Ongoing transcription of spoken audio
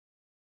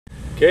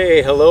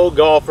Okay, hello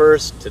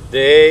golfers.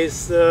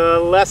 Today's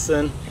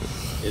lesson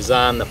is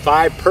on the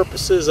 5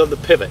 purposes of the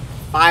pivot.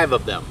 5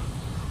 of them.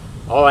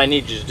 All I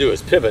need you to do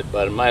is pivot,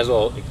 but I might as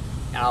well,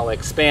 I'll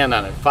expand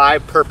on it.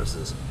 5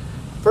 purposes.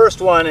 First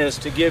one is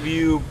to give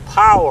you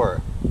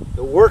power,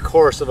 the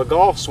workhorse of a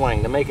golf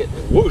swing, to make it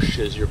whoosh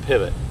as your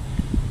pivot.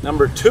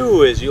 Number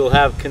 2 is you'll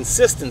have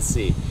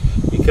consistency,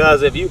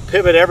 because if you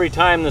pivot every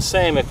time the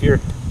same, if your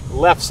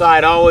left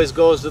side always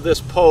goes to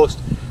this post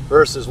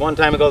versus one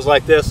time it goes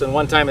like this and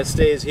one time it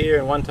stays here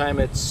and one time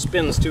it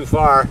spins too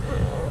far,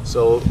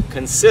 so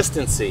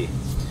consistency.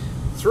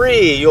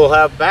 3, you'll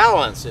have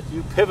balance. If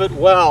you pivot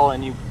well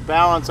and you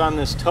balance on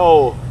this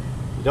toe,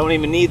 you don't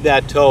even need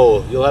that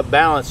toe, you'll have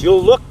balance.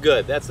 You'll look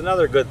good. That's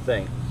another good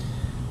thing.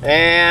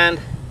 And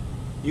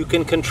you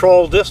can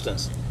control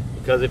distance,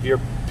 because if your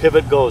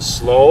pivot goes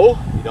slow,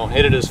 you don't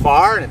hit it as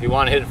far, and if you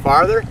want to hit it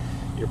farther,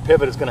 your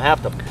pivot is going to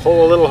have to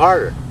pull a little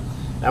harder.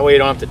 That way you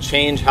don't have to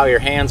change how your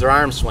hands or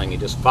arms swing. You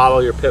just follow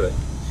your pivot.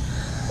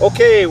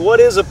 Okay, what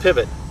is a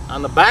pivot?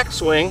 On the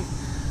backswing,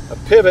 a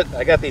pivot,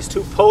 I got these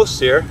 2 posts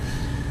here.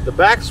 The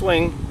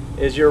backswing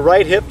is your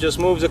right hip just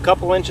moves a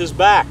couple inches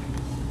back.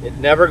 It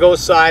never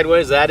goes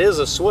sideways. That is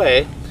a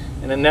sway.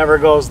 And it never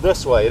goes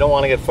this way. You don't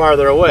want to get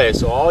farther away.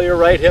 So all your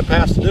right hip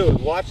has to do is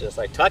watch this.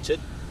 I touch it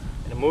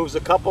and it moves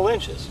a couple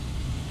inches.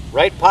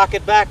 Right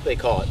pocket back, they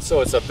call it. So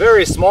it's a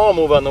very small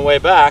move on the way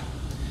back,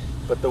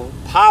 but the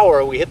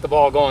power, we hit the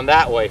ball going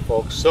that way,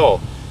 folks. So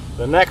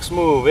the next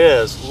move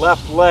is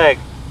left leg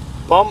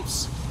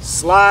bumps,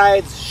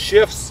 slides,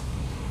 shifts.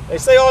 They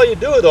say all you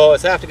do though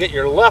is have to get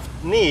your left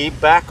knee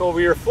back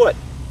over your foot.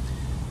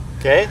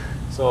 Okay,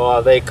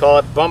 so they call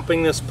it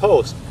bumping this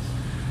post.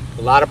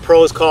 A lot of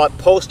pros call it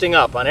posting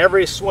up. On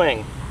every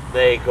swing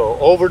they go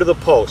over to the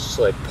post,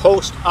 so they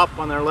post up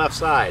on their left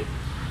side.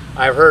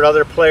 I've heard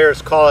other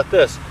players call it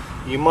this: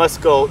 you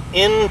must go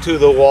into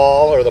the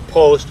wall or the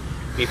post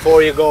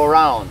before you go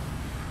around.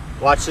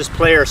 Watch this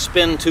player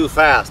spin too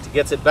fast. He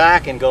gets it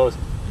back and goes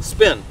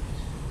spin.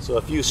 So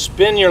if you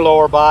spin your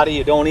lower body,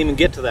 you don't even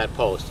get to that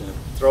post, and it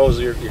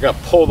throws you're going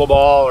to pull the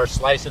ball or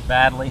slice it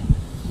badly.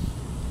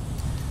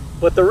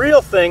 But the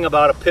real thing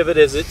about a pivot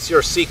is it's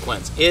your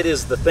sequence. It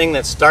is the thing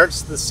that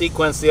starts the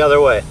sequence the other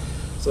way.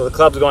 So the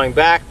club's going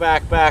back,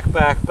 back, back,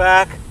 back,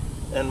 back,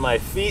 and my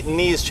feet and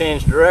knees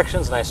change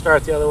directions and I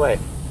start the other way.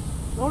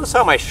 Notice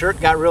how my shirt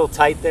got real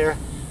tight there?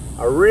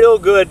 A real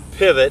good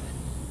pivot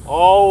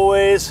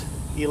always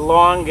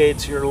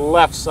elongates your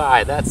left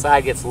side. That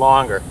side gets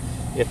longer.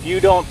 If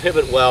you don't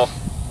pivot well,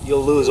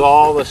 you'll lose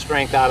all the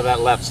strength out of that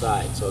left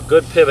side. So a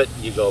good pivot,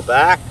 you go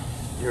back,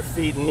 your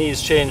feet and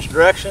knees change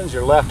directions,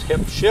 your left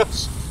hip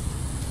shifts.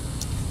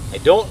 I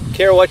don't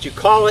care what you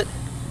call it,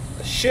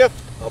 a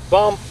shift, a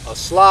bump, a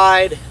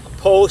slide, a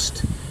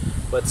post,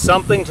 but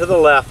something to the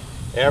left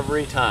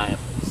every time.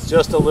 It's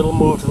just a little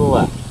move to the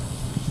left.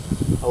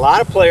 A lot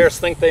of players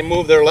think they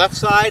move their left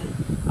side.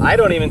 I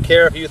don't even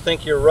care if you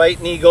think your right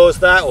knee goes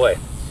that way.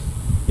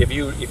 If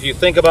you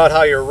think about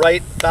how your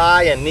right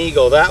thigh and knee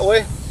go that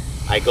way,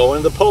 I go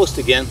into the post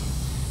again.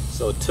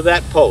 So to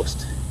that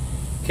post.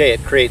 Okay,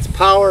 it creates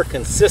power,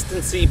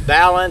 consistency,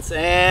 balance,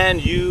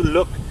 and you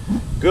look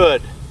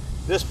good.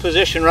 This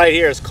position right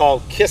here is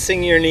called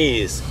kissing your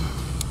knees.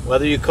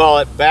 Whether you call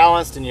it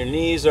balanced and your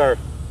knees are,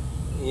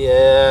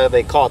 yeah,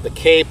 they call it the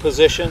K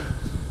position.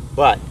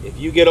 But if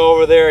you get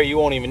over there, you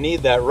won't even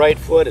need that right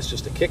foot. It's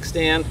just a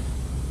kickstand.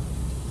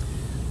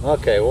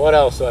 Okay, what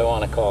else do I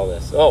want to call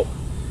this? Oh,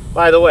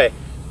 by the way,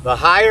 the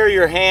higher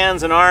your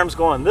hands and arms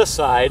go on this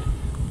side,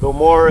 the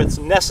more it's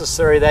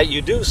necessary that you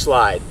do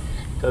slide.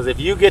 Because if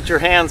you get your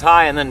hands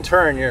high and then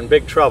turn, you're in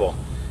big trouble.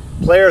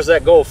 Players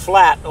that go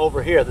flat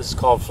over here, this is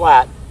called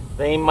flat,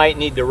 they might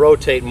need to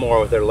rotate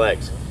more with their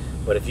legs.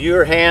 But if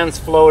your hands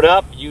float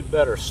up, you'd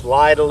better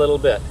slide a little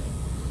bit.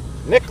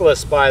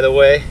 Nicklaus, by the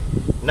way,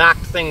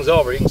 knocked things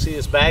over. You can see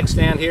this bag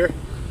stand here.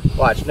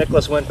 Watch,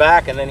 Nicklaus went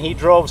back and then he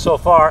drove so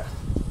far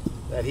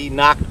that he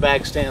knocked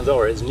bag stands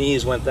over. His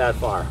knees went that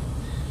far.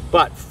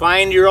 But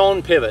find your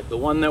own pivot, the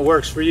one that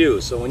works for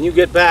you. So when you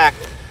get back,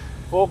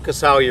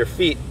 focus how your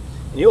feet,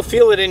 and you'll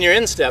feel it in your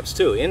insteps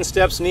too.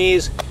 Insteps,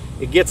 knees,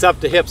 it gets up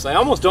to hips. I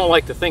almost don't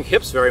like to think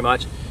hips very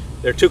much.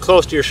 They're too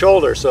close to your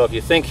shoulders, so if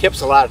you think hips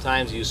a lot of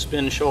times, you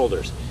spin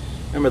shoulders.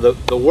 Remember,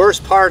 the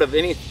worst part of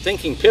any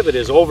thinking pivot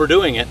is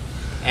overdoing it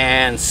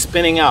and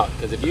spinning out,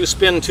 because if you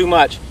spin too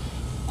much,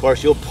 of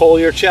course you'll pull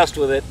your chest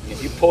with it.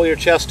 If you pull your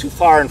chest too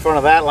far in front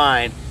of that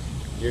line,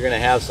 you're going to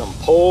have some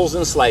pulls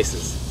and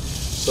slices.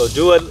 So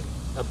do it.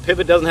 A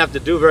pivot doesn't have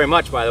to do very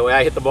much, by the way.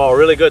 I hit the ball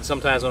really good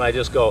sometimes when I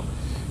just go,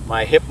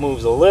 my hip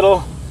moves a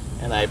little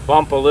and I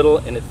bump a little,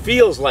 and it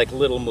feels like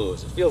little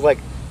moves. It feels like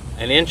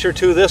an inch or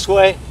two this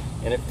way,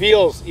 and it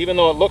feels, even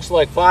though it looks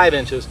like 5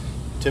 inches,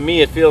 to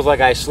me it feels like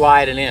I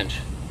slide an inch.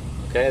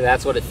 Okay,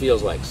 that's what it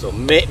feels like. So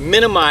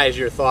minimize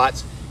your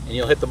thoughts and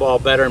you'll hit the ball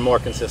better and more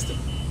consistent.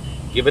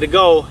 Give it a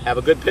go. Have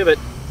a good pivot.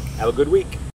 Have a good week.